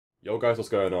Yo guys, what's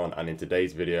going on? And in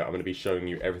today's video I'm going to be showing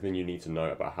you everything you need to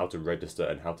know about how to register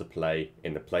and how to play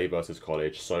in the Play vs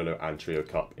College Solo and Trio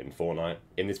Cup in Fortnite.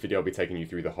 In this video I'll be taking you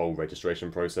through the whole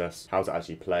registration process, how to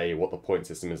actually play, what the point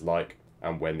system is like,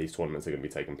 and when these tournaments are going to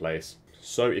be taking place.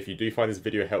 So if you do find this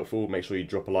video helpful, make sure you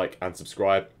drop a like and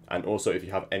subscribe. And also if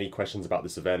you have any questions about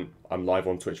this event, I'm live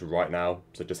on Twitch right now,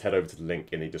 so just head over to the link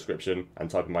in the description and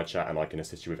type in my chat and I can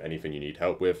assist you with anything you need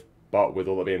help with. But with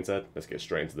all that being said, let's get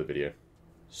straight into the video.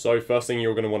 So first thing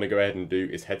you're going to want to go ahead and do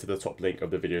is head to the top link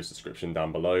of the video's description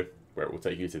down below, where it will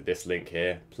take you to this link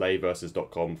here,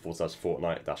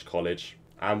 playversus.com/Fortnite-college.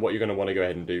 And what you're going to want to go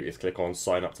ahead and do is click on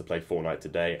sign up to play Fortnite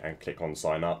today and click on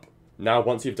sign up. Now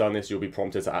once you've done this, you'll be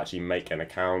prompted to actually make an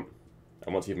account.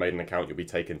 And once you've made an account, you'll be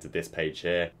taken to this page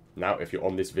here. Now if you're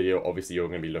on this video, obviously you're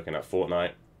going to be looking at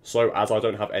Fortnite. So as I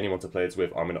don't have anyone to play this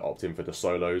with, I'm going to opt in for the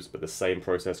solos, but the same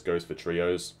process goes for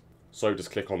trios. So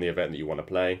just click on the event that you want to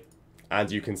play. And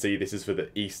you can see this is for the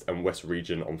East and West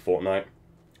region on Fortnite.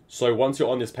 So once you're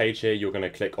on this page here, you're going to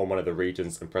click on one of the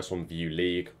regions and press on View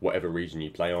League, whatever region you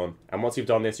play on. And once you've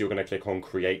done this, you're going to click on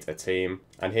Create a Team.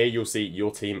 And here you'll see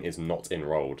your team is not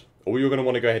enrolled. All you're going to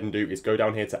want to go ahead and do is go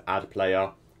down here to Add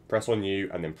Player, press on New,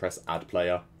 and then press Add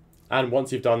Player. And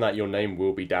once you've done that, your name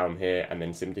will be down here, and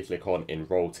then simply click on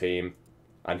Enroll Team.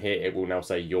 And here it will now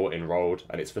say you're enrolled,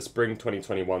 and it's for Spring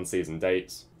 2021 season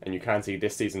dates. And you can see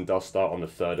this season does start on the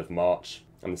 3rd of March,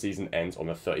 and the season ends on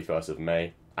the 31st of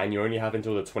May. And you only have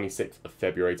until the 26th of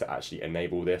February to actually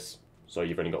enable this, so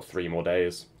you've only got 3 more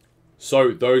days. So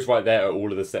those right there are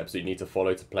all of the steps that you need to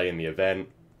follow to play in the event.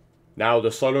 Now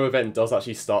the solo event does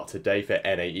actually start today for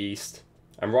NA East.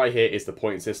 And right here is the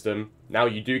point system. Now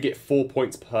you do get 4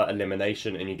 points per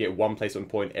elimination, and you get 1 placement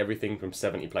point, everything from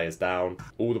 70 players down,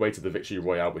 all the way to the Victory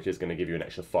Royale, which is going to give you an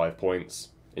extra 5 points.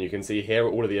 And you can see here are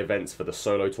all of the events for the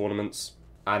solo tournaments,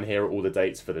 and here are all the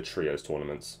dates for the trios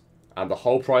tournaments. And the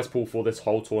whole prize pool for this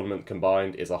whole tournament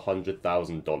combined is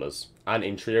 $100,000. And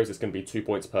in trios, it's going to be 2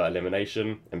 points per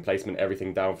elimination, and placement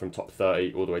everything down from top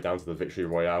 30 all the way down to the Victory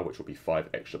Royale, which will be 5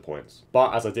 extra points.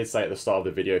 But as I did say at the start of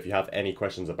the video, if you have any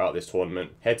questions about this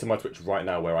tournament, head to my Twitch right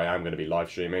now where I am going to be live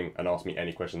streaming, and ask me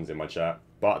any questions in my chat.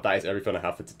 But that is everything I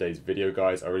have for today's video,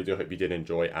 guys. I really do hope you did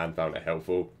enjoy and found it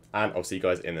helpful. And I'll see you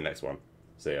guys in the next one.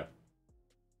 See ya.